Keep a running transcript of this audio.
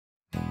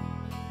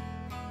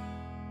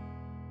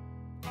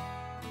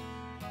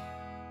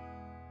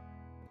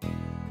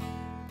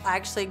I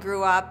actually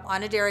grew up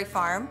on a dairy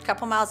farm a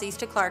couple miles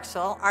east of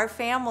Clarksville. Our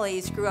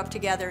families grew up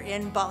together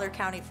in Butler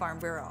County Farm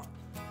Bureau.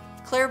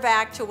 Clear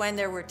back to when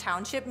there were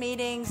township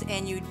meetings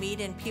and you'd meet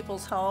in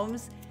people's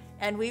homes,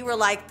 and we were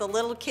like the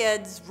little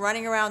kids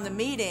running around the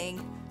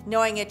meeting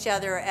knowing each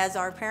other as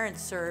our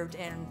parents served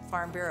in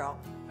Farm Bureau.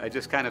 I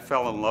just kind of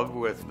fell in love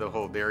with the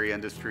whole dairy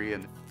industry,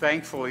 and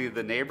thankfully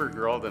the neighbor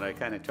girl that I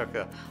kind of took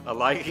a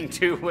liking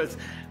to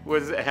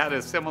had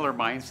a similar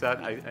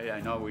mindset.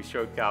 I know we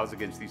showed cows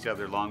against each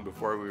other long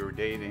before we were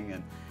dating,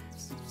 and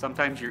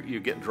sometimes you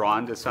get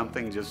drawn to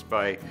something just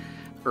by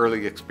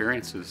early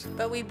experiences.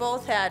 But we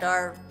both had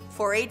our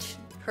 4-H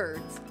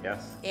herds.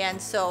 Yes.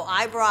 And so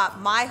I brought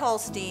my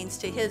Holsteins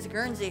to his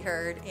Guernsey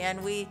herd,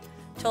 and we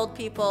told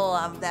people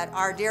that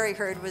our dairy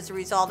herd was the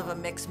result of a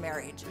mixed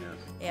marriage. Yes.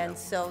 And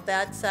so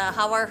that's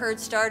how our herd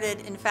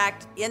started. In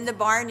fact, in the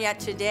barn yet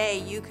today,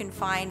 you can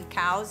find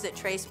cows that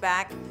trace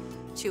back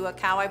to a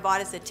cow I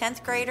bought as a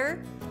 10th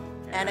grader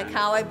and a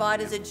cow I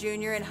bought as a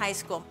junior in high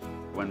school.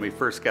 When we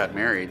first got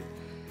married,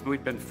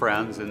 we'd been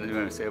friends, and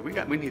we said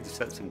we need to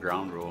set some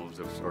ground rules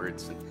of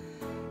sorts. And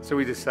so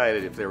we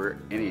decided if there were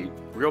any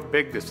real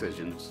big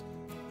decisions,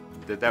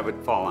 that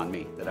would fall on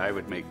me, that I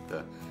would make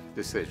the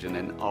decision,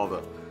 and all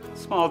the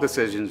small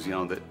decisions,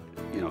 that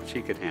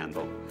she could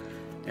handle.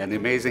 And the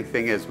amazing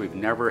thing is we've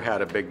never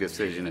had a big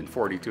decision in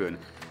 42 and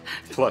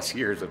plus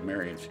years of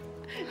marriage.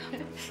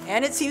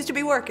 And it seems to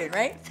be working,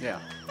 right? Yeah.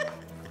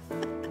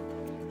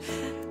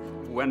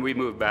 When we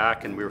moved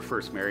back and we were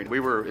first married,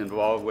 we were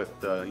involved with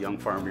the Young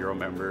Farm Bureau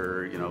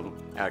member,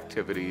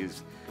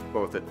 activities,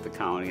 both at the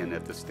county and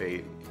at the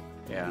state.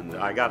 And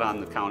I got on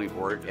the county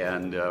board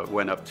and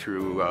went up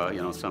through,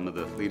 some of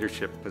the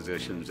leadership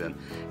positions. And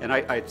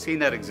I'd seen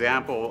that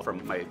example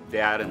from my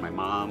dad and my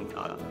mom.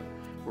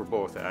 We're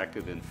both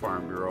active in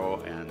Farm Bureau,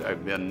 and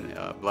I've been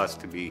blessed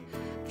to be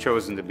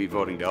chosen to be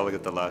voting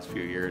delegate the last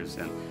few years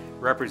and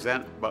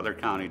represent Butler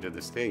County to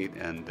the state.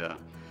 And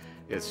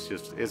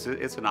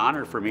it's an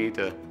honor for me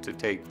to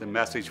take the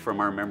message from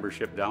our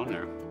membership down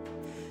there.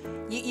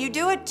 You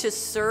do it to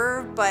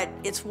serve, but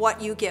it's what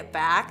you get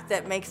back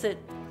that makes it.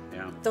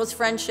 Those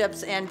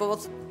friendships, and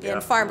both in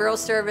Farm Bureau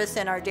service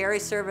and our dairy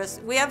service,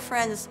 we have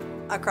friends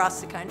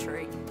across the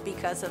country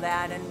because of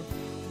that, and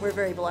we're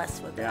very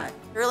blessed with that.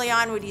 Early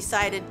on, we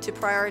decided to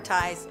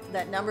prioritize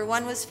that number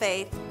 1 was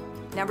faith,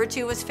 number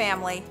 2 was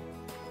family,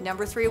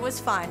 number 3 was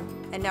fun,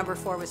 and number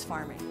 4 was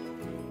farming.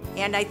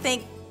 And I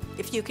think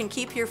if you can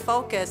keep your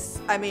focus,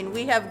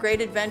 we have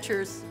great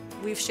adventures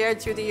we've shared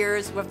through the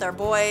years with our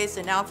boys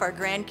and now with our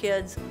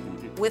grandkids,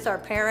 with our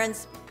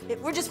parents.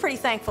 We're just pretty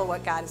thankful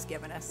what God has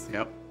given us.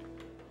 Yep.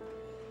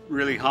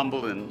 Really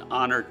humbled and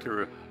honored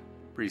to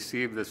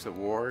receive this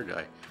award.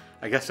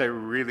 I guess I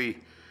really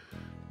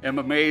am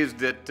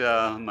amazed at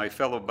my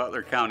fellow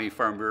Butler County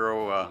Farm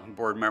Bureau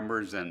board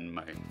members and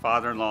my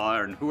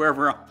father-in-law and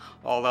whoever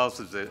all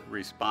else is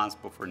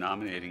responsible for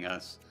nominating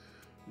us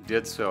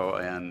did so.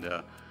 And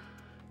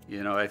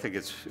I think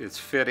it's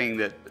fitting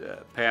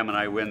that Pam and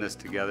I win this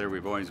together.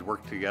 We've always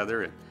worked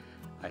together, and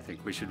I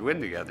think we should win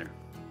together.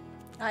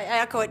 I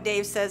echo what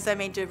Dave says.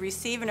 To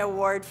receive an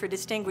award for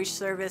distinguished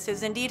service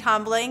is indeed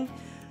humbling.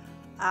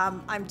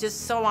 I'm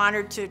just so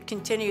honored to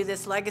continue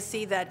this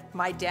legacy that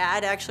my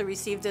dad actually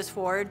received this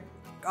award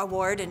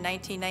in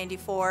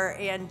 1994.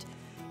 And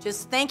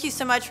just thank you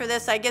so much for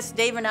this. I guess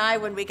Dave and I,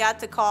 when we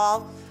got the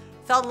call,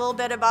 felt a little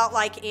bit about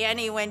like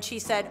Annie when she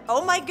said,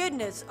 "Oh my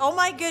goodness, oh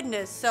my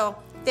goodness." So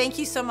thank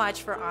you so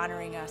much for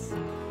honoring us.